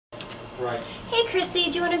Right. Hey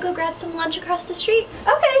Chrissy, do you want to go grab some lunch across the street?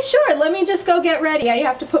 Okay, sure. Let me just go get ready. I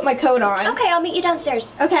have to put my coat on. Okay, I'll meet you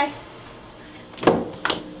downstairs. Okay.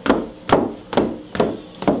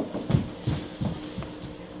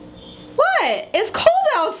 What? It's cold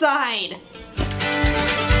outside.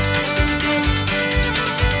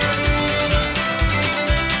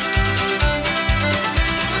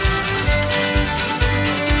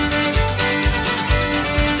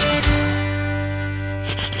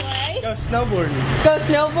 Go snowboarding. Go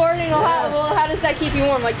snowboarding? Well, how does that keep you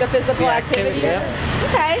warm? Like the physical activity? Yeah.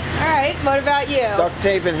 Okay, alright. What about you? Duct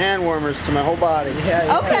tape and hand warmers to my whole body.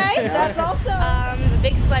 Yeah. Okay, that's also... A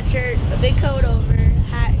big sweatshirt, a big coat over,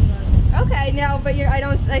 hat and gloves. Okay, now, but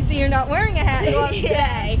I see you're not wearing a hat and gloves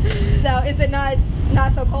today. So is it not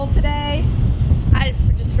so cold today? I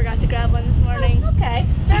just forgot to grab one this morning. Oh, okay,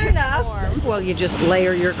 fair enough. Well, you just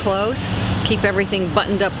layer your clothes, keep everything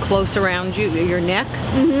buttoned up close around you, your neck,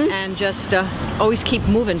 and just always keep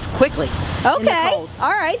moving quickly. Okay, in the cold. all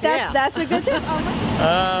right, that's a good thing.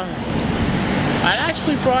 I'd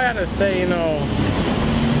actually probably have to say, you know,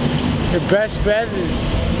 your best bet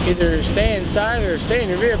is either stay inside or stay in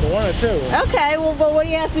your vehicle, one or two. Okay, well, but what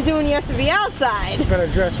do you have to do when you have to be outside? You better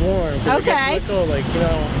dress warm. Okay. It gets really cold, like, you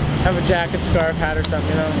know, have a jacket, scarf, hat or something,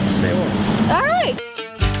 you know, stay warm. All right.